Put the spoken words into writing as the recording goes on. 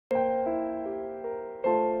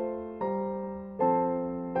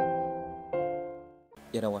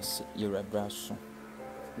Yerawasi Yerabraso.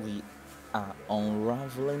 We are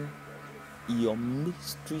unraveling your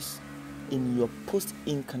mysteries in your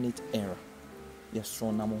post-incarnate era. Yes,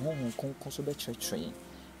 so na mo hon kon so be church.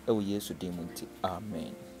 Yesu demonti.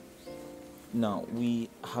 Amen. Now we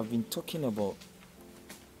have been talking about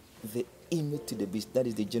the image to the beast. That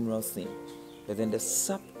is the general theme. But then the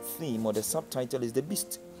sub-theme or the subtitle is the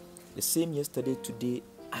beast. The same yesterday, today,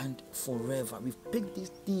 and forever. We've picked this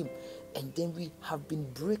theme and then we have been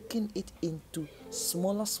breaking it into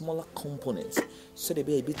smaller components. So the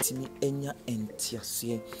baby timi enya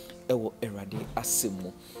entiase ewo erade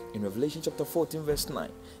asemu. In Revelation chapter 14 verse 9,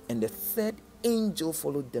 and the third angel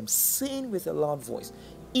followed them, saying with a loud voice,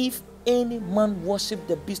 if any man worship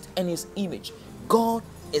the beast and his image, God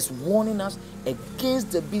is warning us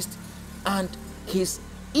against the beast and his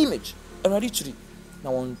image. Erade chiri.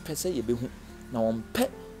 Now on pese yebehu. Now on pe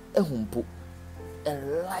ehumpo. A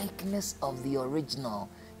likeness of the original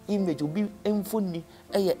image will be emphony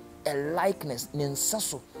a likeness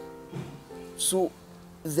nensaso. So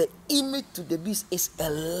the image to the beast is a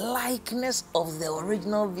likeness of the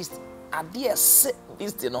original beast. Adia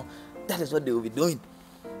beast, that is what they will be doing.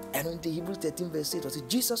 And in the Hebrews 13 verse 8, it says,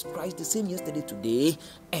 Jesus Christ the same yesterday, today,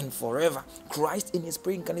 and forever. Christ in his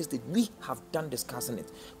pre-incarnate stage, we have done discussing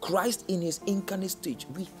it. Christ in his incarnate stage,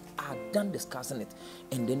 we are done discussing it.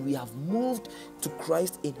 And then we have moved to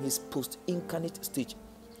Christ in his post-incarnate stage.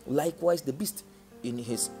 Likewise, the beast in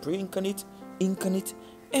his pre-incarnate, incarnate,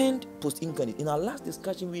 and post-incarnate. In our last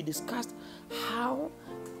discussion, we discussed how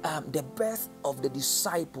the birth of the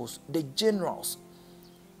disciples, the generals,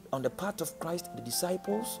 on the part of Christ, the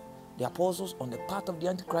disciples, the apostles; on the part of the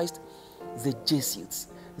Antichrist, the Jesuits.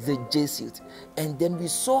 And then we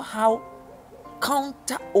saw how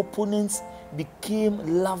counter opponents became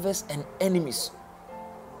lovers and enemies.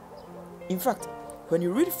 In fact, when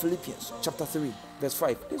you read Philippians chapter 3 verse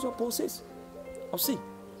 5, this is what Paul says. See,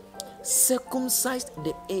 circumcised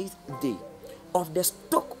the 8th day, of the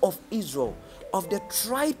stock of Israel, of the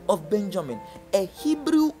tribe of Benjamin, a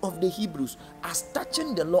Hebrew of the Hebrews, as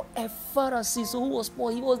touching the law, a Pharisee. So who was Paul?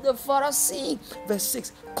 He was the Pharisee. Verse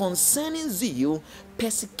 6, concerning zeal,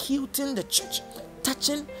 persecuting the church,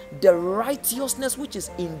 touching the righteousness which is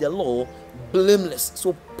in the law, blameless.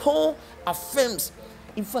 So Paul affirms,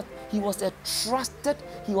 in fact, he was a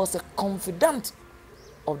confidant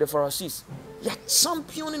of the Pharisees. You're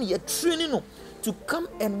championing, you're training them to come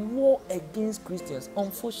and war against Christians.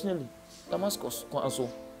 Unfortunately, Damascus,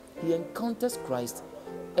 he encounters Christ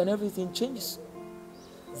and everything changes.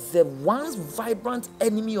 The once vibrant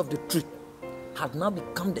enemy of the truth had now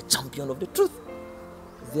become the champion of the truth.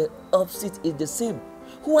 The opposite is the same.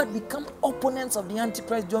 Who had become opponents of the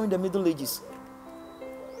Antichrist during the Middle Ages?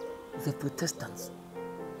 The Protestants.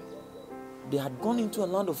 They had gone into a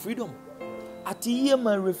land of freedom. At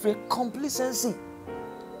Yemen, refrain complacency.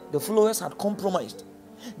 The followers had compromised.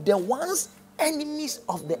 The ones enemies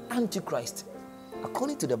of the Antichrist,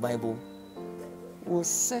 according to the Bible, will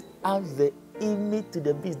set out the image to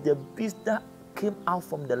the beast that came out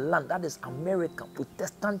from the land, that is America,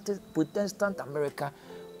 Protestant America,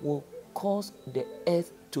 will cause the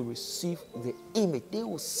earth to receive the image. They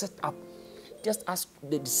will set up, just as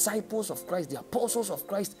the disciples of Christ, the apostles of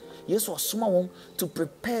Christ, yes, was small to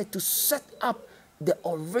prepare to set up the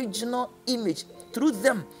original image through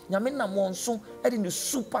them. Now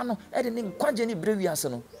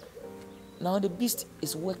the beast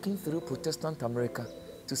is working through Protestant America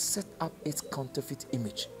to set up its counterfeit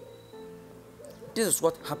image. This is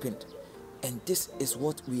what happened, and this is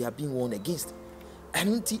what we are being warned against.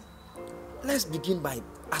 And let's begin by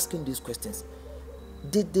asking these questions.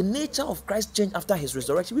 Did the nature of Christ change after his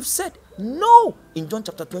resurrection? We've said no in John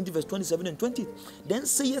chapter 20 verse 27 and 20. Then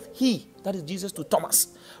saith he, that is Jesus, to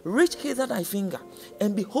Thomas, reach hither thy finger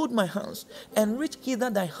and behold my hands, and reach hither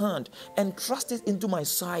thy hand and thrust it into my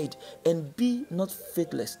side, and be not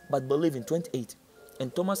faithless but believe. In 28.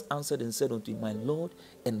 And Thomas answered and said unto him, my Lord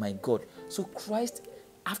and my God. So Christ,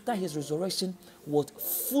 after his resurrection, was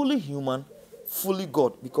fully human, fully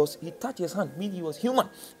God, because he touched his hand, meaning he was human.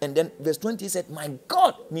 And then verse 20 said, my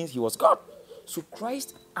God, means he was God. So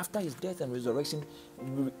Christ, after his death and resurrection,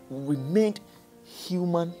 remained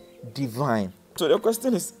human, divine. So the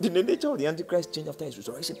question is, did the nature of the Antichrist change after his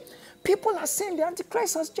resurrection? People are saying the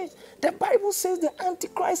Antichrist has changed. The Bible says the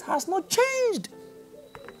Antichrist has not changed.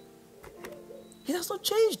 He has not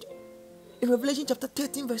changed. In Revelation chapter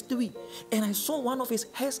 13 verse 3, and I saw one of his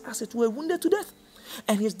hairs as it were wounded to death,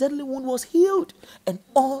 and his deadly wound was healed, and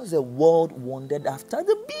all the world wondered after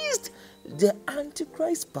the beast. The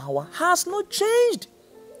Antichrist power has not changed.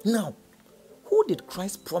 Now, who did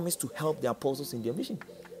Christ promise to help the apostles in their mission?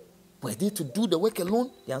 Were they to do the work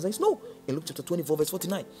alone? The answer is no. In Luke chapter 24, verse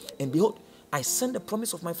 49. And behold, I send the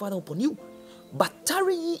promise of my Father upon you, but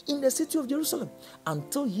tarry ye in the city of Jerusalem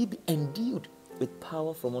until ye be endued with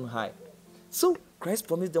power from on high. So Christ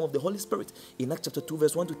promised them of the Holy Spirit in Acts chapter 2,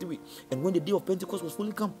 verse 1 to 3. And when the day of Pentecost was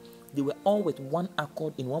fully come, they were all with one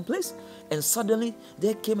accord in one place. And suddenly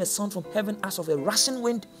there came a sound from heaven as of a rushing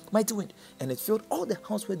wind, mighty wind, and it filled all the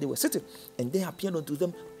house where they were sitting. And there appeared unto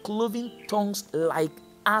them cloven tongues like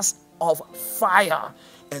as of fire,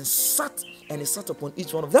 and it sat upon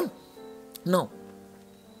each one of them. Now,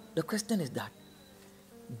 the question is that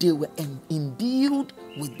they were imbued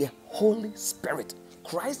with the Holy Spirit.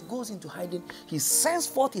 Christ goes into hiding. He sends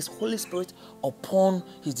forth his Holy Spirit upon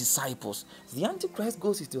his disciples. The Antichrist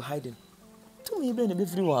goes into hiding. To me,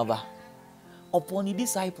 upon the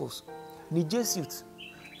disciples, the Jesuits,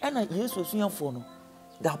 and Jesus was for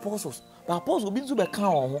the apostles. The apostles will be to be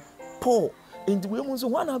Paul. In the way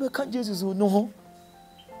one other Jesus will know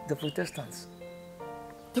the Protestants.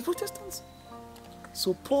 The Protestants.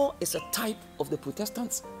 So Paul is a type of the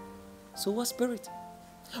Protestants. So what spirit?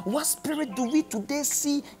 What spirit do we today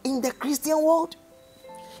see in the Christian world?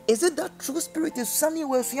 Is it that true spirit is sunny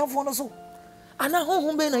where we have also? And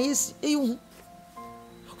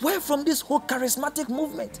where from this whole charismatic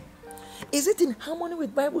movement? Is it in harmony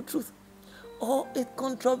with Bible truth? Or it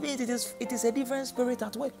contravenes, it is a different spirit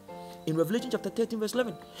at work? In Revelation chapter 13 verse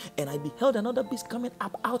 11, and I beheld another beast coming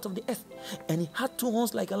up out of the earth, and he had two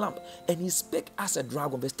horns like a lamb, and he spake as a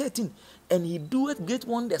dragon. Verse 13, and he doeth great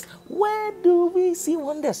wonders. Where do we see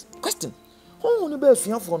wonders? Question.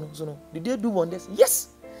 Did they do wonders?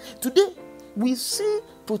 Yes. Today we see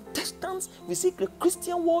Protestants, we see the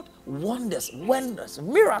Christian world wonders,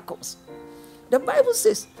 miracles. The Bible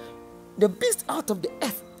says the beast out of the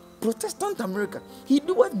earth, Protestant America, he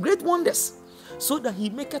doeth great wonders, so that he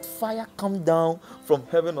maketh fire come down from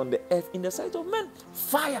heaven on the earth in the sight of men.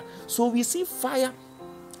 Fire. So we see fire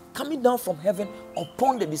coming down from heaven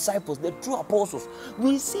upon the disciples, the true apostles.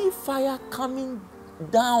 We see fire coming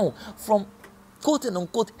down from quote and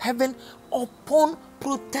unquote heaven upon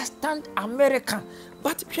Protestant America.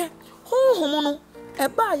 But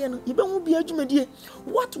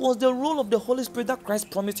what was the role of the Holy Spirit that Christ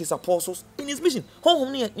promised his apostles in his mission?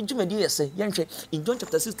 In John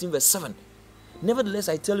chapter 16 verse 7. Nevertheless,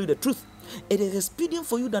 I tell you the truth. It is expedient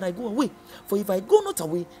for you that I go away. For if I go not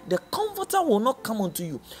away, the Comforter will not come unto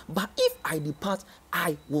you. But if I depart,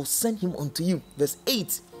 I will send him unto you. Verse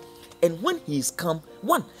 8. And when he is come,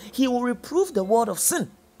 1, he will reprove the world of sin.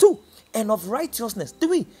 2, and of righteousness.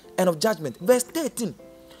 3, and of judgment. Verse 13.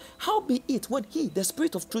 Howbeit, when he, the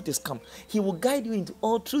Spirit of truth, is come, he will guide you into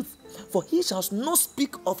all truth. For he shall not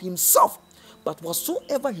speak of himself, but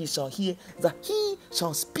whatsoever he shall hear, that he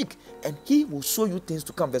shall speak, and he will show you things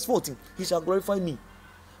to come. Verse 14, he shall glorify me,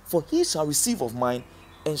 for he shall receive of mine,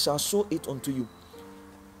 and shall show it unto you.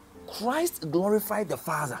 Christ glorified the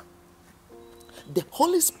Father. The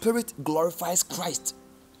Holy Spirit glorifies Christ.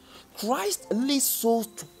 Christ leads souls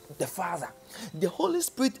to the Father. The Holy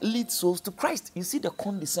Spirit leads souls to Christ. You see the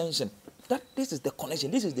condescension. This is the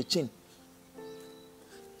connection. This is the chain.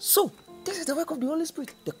 So, this is the work of the Holy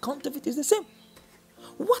Spirit. The counterfeit is the same.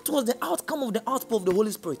 What was the outcome of the outpour of the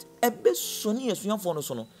Holy Spirit? Did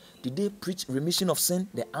they preach remission of sin?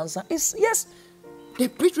 The answer is yes. They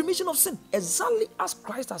preach remission of sin. Exactly as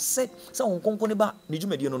Christ has said.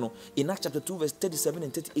 In Acts chapter 2, verse 37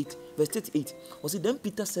 and 38. Verse 38. Was it then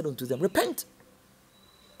Peter said unto them, repent.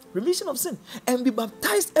 Remission of sin. And be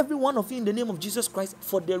baptized every one of you in the name of Jesus Christ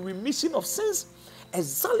for the remission of sins.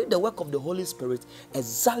 Exactly the work of the Holy Spirit,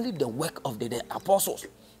 exactly the work of the apostles.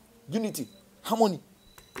 Unity, harmony.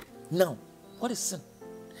 Now, what is sin?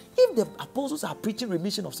 If the apostles are preaching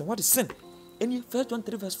remission of sin, what is sin? In 1 John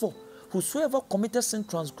 3 verse 4, whosoever committed sin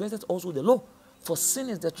transgresseth also the law, for sin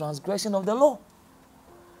is the transgression of the law.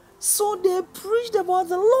 So they preached about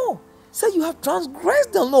the law. Say you have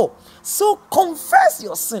transgressed the law. So confess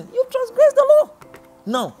your sin. You transgressed the law.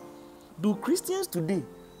 Now, do Christians today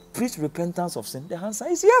preach repentance of sin? The answer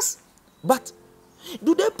is yes. But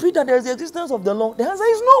do they preach that there is the existence of the law? The answer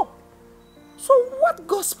is no. So what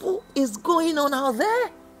gospel is going on out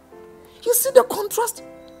there? You see the contrast?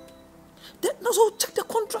 So check the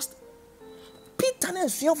contrast. Peter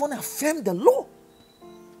and Fiona affirmed the law.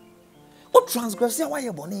 What transgression? Why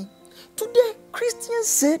you born? Today Christians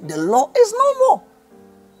say the law is no more.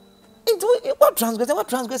 What transgression? What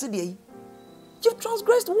transgression? You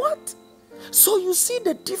transgressed what? So you see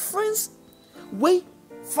the difference. Way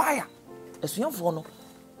fire. As we have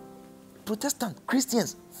Protestant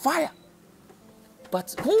Christians fire.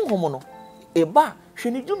 But eba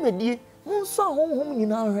Who saw home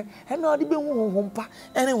in our and not even home pa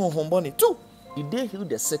any home bonnie too. Did they heal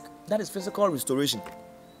the sick? That is physical restoration.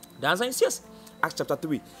 The answer is yes. Acts chapter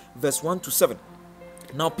 3, verse 1 to 7.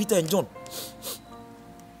 Now Peter and John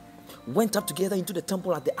went up together into the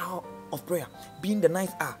temple at the hour of prayer, being the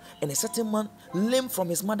 9th hour, and a certain man, lame from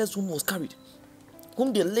his mother's womb, was carried,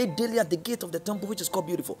 whom they laid daily at the gate of the temple, which is called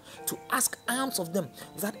Beautiful, to ask alms of them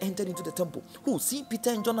that entered into the temple. Who, seeing Peter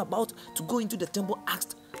and John about to go into the temple,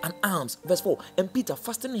 asked an alms. Verse 4. And Peter,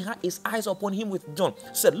 fastening his eyes upon him with John,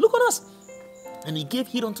 said, Look on us. And he gave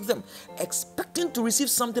heed unto them, expecting to receive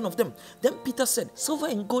something of them. Then Peter said, Silver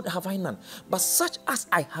and gold have I none, but such as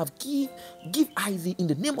I have give I thee in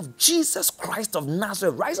the name of Jesus Christ of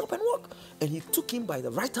Nazareth. Rise up and walk. And he took him by the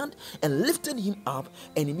right hand and lifted him up,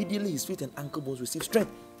 and immediately his feet and ankle bones received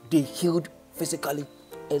strength. They healed physically.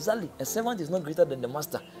 Exactly. A servant is not greater than the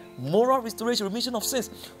master. Moral restoration, remission of sins.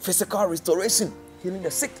 Physical restoration, healing the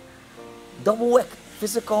sick. Double work,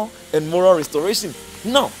 physical and moral restoration.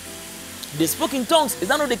 Now, they spoke in tongues. Is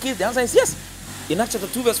that not the case? The answer is yes. In Acts chapter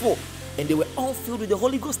 2 verse 4. And they were all filled with the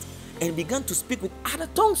Holy Ghost and began to speak with other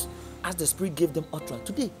tongues as the Spirit gave them utterance.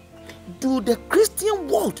 Today, do the Christian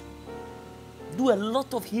world do a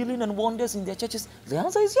lot of healing and wonders in their churches? The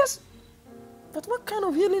answer is yes. But what kind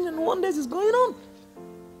of healing and wonders is going on?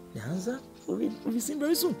 The answer will be seen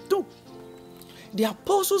very soon. 2. The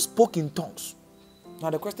apostles spoke in tongues. Now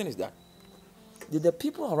the question is that, did the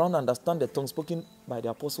people around understand the tongues spoken by the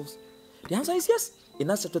apostles? The answer is yes.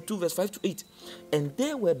 In Acts chapter 2, verse 5 to 8. And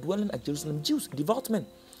there were dwelling at Jerusalem Jews, devout men,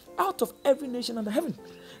 out of every nation under heaven.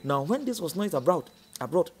 Now when this was noised abroad,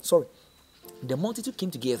 the multitude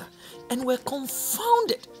came together and were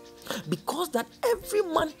confounded, because that every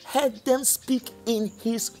man heard them speak in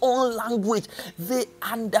his own language. They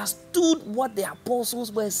understood what the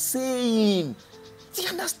apostles were saying. They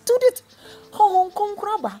understood it.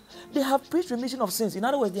 They have preached remission of sins. In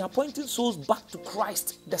other words, they are pointing souls back to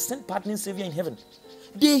Christ, the sin pardoning Savior in heaven.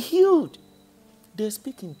 They healed. They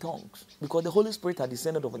speak in tongues because the Holy Spirit had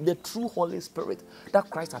descended over them. The true Holy Spirit that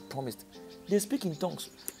Christ had promised. They speak in tongues.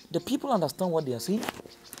 The people understand what they are saying.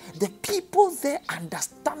 The people there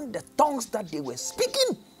understand the tongues that they were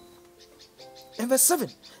speaking. In verse 7,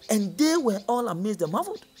 and they were all amazed and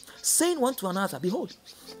marveled, saying one to another, Behold,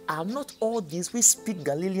 are not all these we speak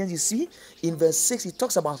Galileans? You see, in verse 6, he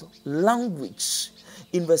talks about language.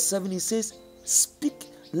 In verse 7, he says, speak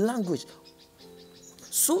language.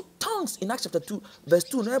 So, tongues in Acts chapter 2, verse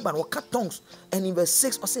 2, everybody will cut tongues. And in verse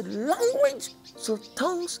 6, I said language. So,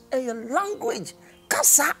 tongues are a language.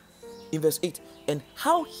 Kasa. In verse 8, and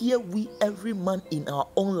how hear we every man in our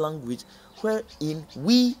own language wherein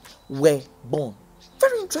we were born?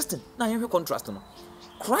 Very interesting. Now, here's a contrast.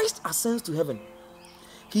 Christ ascends to heaven.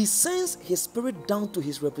 He sends his spirit down to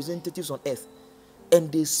his representatives on earth,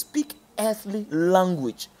 and they speak earthly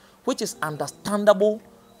language, which is understandable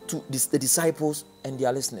to the disciples and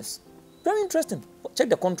their listeners. Very interesting. Check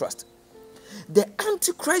the contrast. The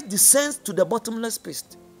Antichrist descends to the bottomless pit.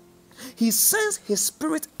 He sends his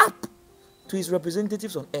spirit up to his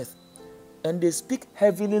representatives on earth, and they speak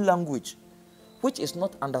heavenly language, which is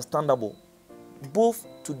not understandable both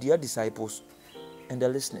to their disciples and the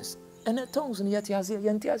listeners. And the tongues in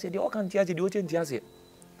the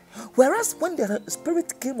whereas when the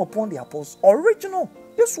Spirit came upon the apostles, original,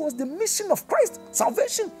 this was the mission of Christ,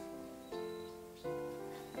 salvation.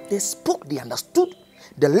 They spoke, they understood,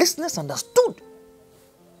 the listeners understood.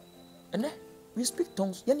 And then we speak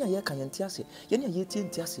tongues.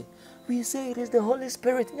 We say it is the Holy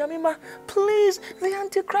Spirit. Please, the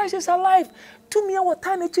Antichrist is alive. To me, our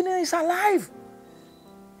time is alive.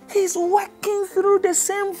 He's working through the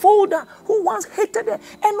same folder who once hated it.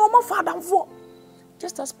 And no more father for.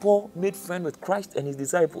 Just as Paul made friend with Christ and his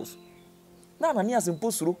disciples. Now,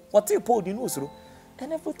 what Paul didn't know.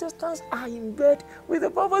 And the Protestants are in bed with the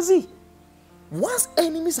prophecy. Once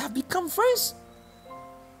enemies have become friends.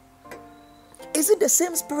 Is it the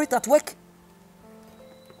same spirit at work?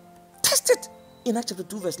 Test it. In Acts chapter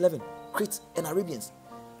 2 verse 11, Cretes and Arabians.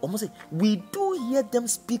 Almost say, we do hear them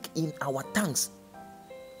speak in our tongues.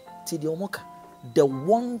 The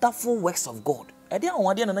wonderful works of God. At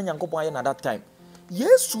that time,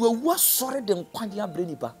 yes, we were sorry them quantia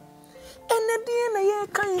brenipa.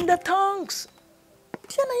 And in the tongues.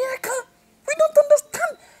 We don't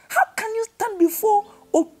understand. How can you stand before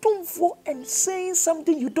Otumfo and saying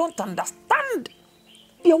something you don't understand?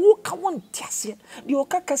 The woka one tiasie. The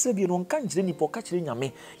okaka sebi no nka njire ni poka chire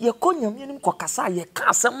nyame. Ye ko nyame nim kokasa ye ka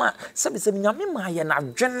asema sebi nyame ma ye na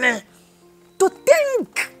dwene. To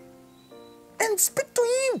think and speak to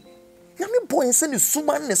him. Nyame boy and send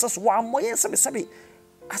suman nesas wa moye sebi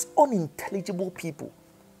as unintelligible people.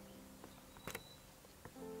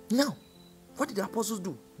 Now, what did the apostles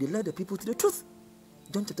do? They led the people to the truth.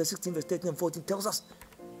 John chapter 16, verse 13 and 14 tells us.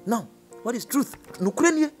 Now, what is truth?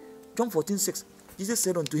 John 14, 6. Jesus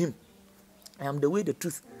said unto him, I am the way, the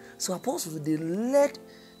truth. So apostles, they led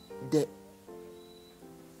the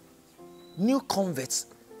new converts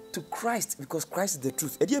to Christ because Christ is the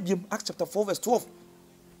truth. Acts chapter 4, verse 12.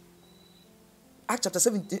 Acts chapter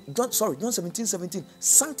 17, John 17, 17.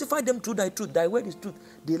 Sanctify them through thy truth. Thy word is truth.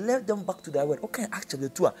 They led them back to thy word. Okay, Acts chapter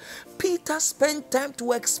 2. Peter spent time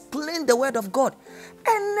to explain the word of God.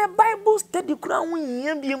 And the Bible study.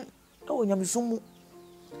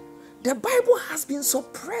 The Bible has been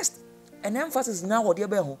suppressed. An emphasis now on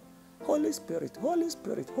the Holy Spirit, Holy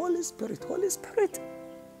Spirit, Holy Spirit, Holy Spirit.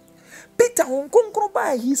 Peter,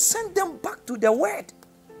 he sent them back to the word.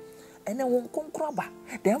 And then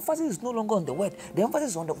the emphasis is no longer on the word. The emphasis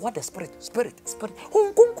is on the what? The spirit.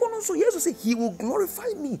 So Jesus said, he will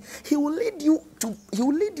glorify me. He will lead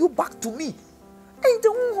you back to me. And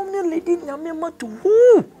the leading to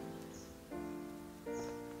who?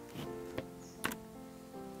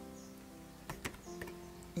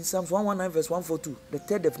 In Psalms 119 verse 142, the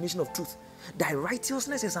third definition of truth. Thy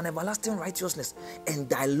righteousness is an everlasting righteousness, and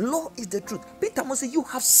thy law is the truth. Peter must say, you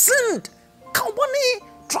have sinned. Company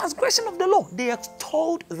transgression of the law. They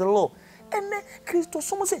extolled the law. And then Christos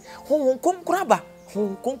said,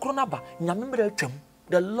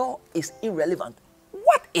 the law is irrelevant.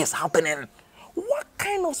 What is happening? What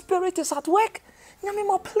kind of spirit is at work?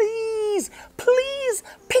 Please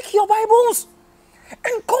pick your Bibles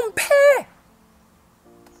and compare.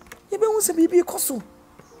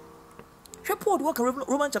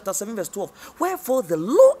 Romans chapter 7 verse 12. Wherefore the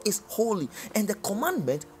law is holy, and the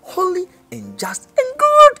commandment holy and just and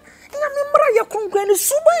good.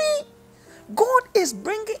 God is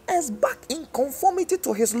bringing us back in conformity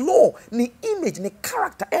to his law, the image, the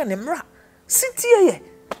character, and the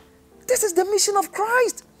This is the mission of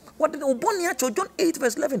Christ. What did John 8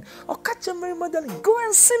 verse 11? Or catch a Mary Magdalene, go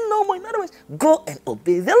and sin no more. In other words, go and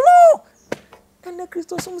obey the law. And the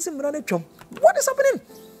Christos, what is happening?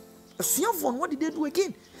 What did they do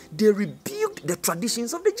again? They rebuked the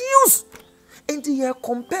traditions of the Jews. And they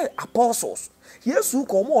compared apostles. Yes, who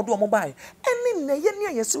come on do mobile. And then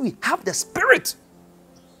yes, we have the spirit.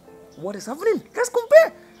 What is happening? Let's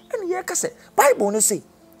compare. And here say, Bible say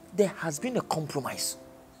there has been a compromise.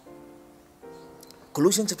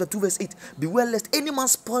 Colossians chapter 2 verse 8. Beware lest any man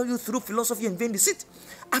spoil you through philosophy and vain deceit,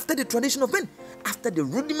 after the tradition of men, after the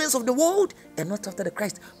rudiments of the world, and not after the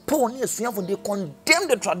Christ. Paul and they condemn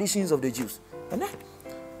the traditions of the Jews. And then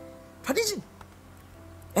tradition.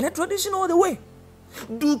 And the tradition all the way.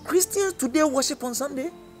 Do Christians today worship on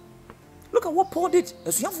Sunday? Look at what Paul did.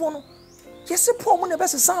 Yes, Paul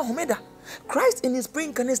Christ in his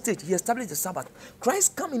pre-incarnate stage, he established the Sabbath.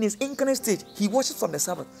 Christ come in his incarnate stage, he worships on the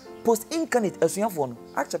Sabbath. Post-incarnate,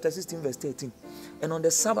 Acts chapter 16 verse 13. And on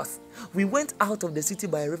the Sabbath, we went out of the city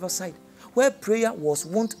by a riverside, where prayer was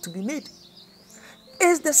wont to be made.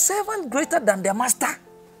 Is the servant greater than the master?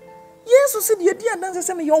 Yes, said,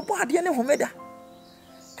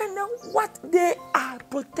 and now what they are,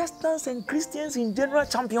 Protestants and Christians in general,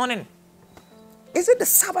 championing? Is it the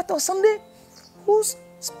Sabbath or Sunday? Whose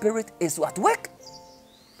spirit is at work?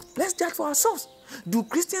 Let's judge for ourselves. Do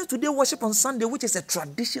Christians today worship on Sunday, which is a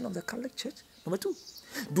tradition of the Catholic Church? Number two,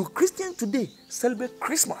 do Christians today celebrate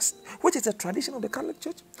Christmas, which is a tradition of the Catholic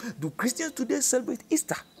Church? Do Christians today celebrate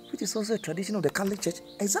Easter, which is also a tradition of the Catholic Church?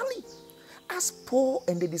 Exactly. As Paul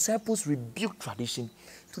and the disciples rebuked tradition,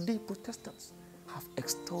 today Protestants have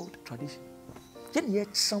extolled tradition. Yet they are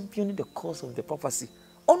championing the cause of the prophecy.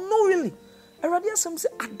 Unknowingly. At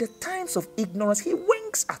the times of ignorance, he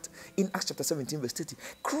winks at in Acts chapter 17 verse 30.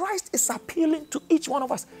 Christ is appealing to each one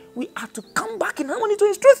of us. We are to come back in harmony to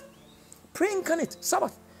his truth. Pre-incarnate,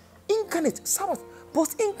 Sabbath. Incarnate, Sabbath.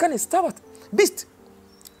 Post-incarnate, Sabbath. Beast.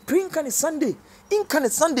 Pre-incarnate, Sunday.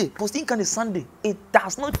 Incarnate, Sunday. Post-incarnate, Sunday. It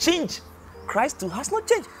does not change. Christ too has not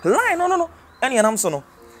changed. Lie, no. Any answer, no.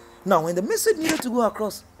 Now, when the message needed to go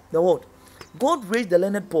across the world, God raised the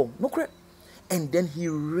learned Paul. No correct. And then he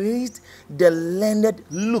raised the learned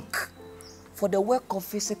Luke for the work of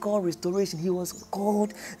physical restoration. He was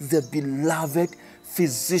called the beloved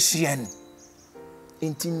physician.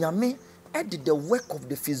 In Tinyame, I did the work of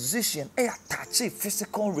the physician. I attach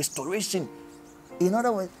physical restoration. In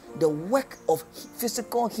other words, the work of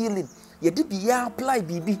physical healing. Yedi biya apply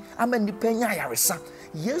bibi. Amen di penya yaresa.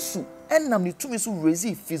 Yesu enam ni tumi su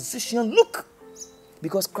raise physician Luke,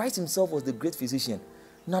 because Christ himself was the great physician.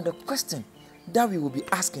 Now the question that we will be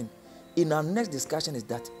asking in our next discussion is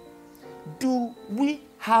that, do we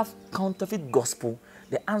have counterfeit gospel?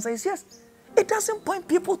 The answer is yes. It doesn't point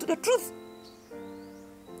people to the truth.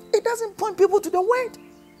 It doesn't point people to the word.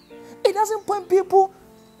 It doesn't point people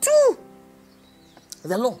to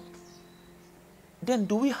the law. Then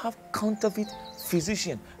do we have counterfeit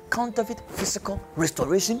physician, counterfeit physical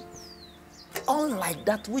restoration? Unlike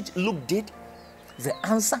that which Luke did? The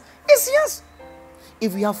answer is yes.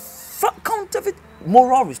 If we have counterfeit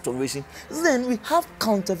moral restoration, then we have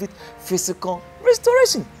counterfeit physical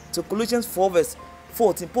restoration. So Colossians 4 verse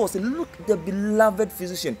 14, Paul said, look, the beloved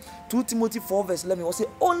physician. 2 Timothy 4 verse 11, will say,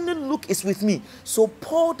 only Luke is with me. So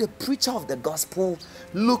Paul, the preacher of the gospel,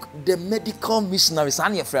 Luke, the medical missionary,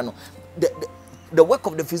 the work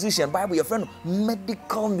of the physician, Bible, your friend,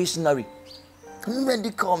 medical missionary.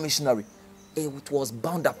 Medical missionary. It was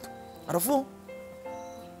bound up.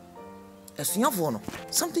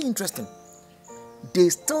 Something interesting. They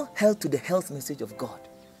still held to the health message of God.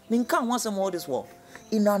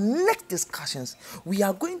 In our next discussions, we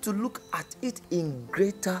are going to look at it in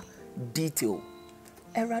greater detail.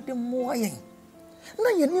 We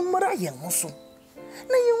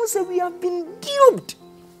have been duped.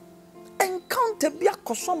 Encounter be a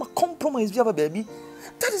compromise, baby.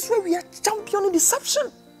 That is why we are championing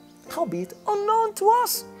deception. Howbeit unknown to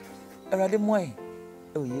us. Amen.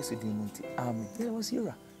 There was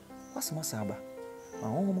Yura. What's Masaba? My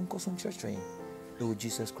home on Cosum Church train. Oh,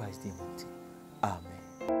 Jesus Christ, Amen.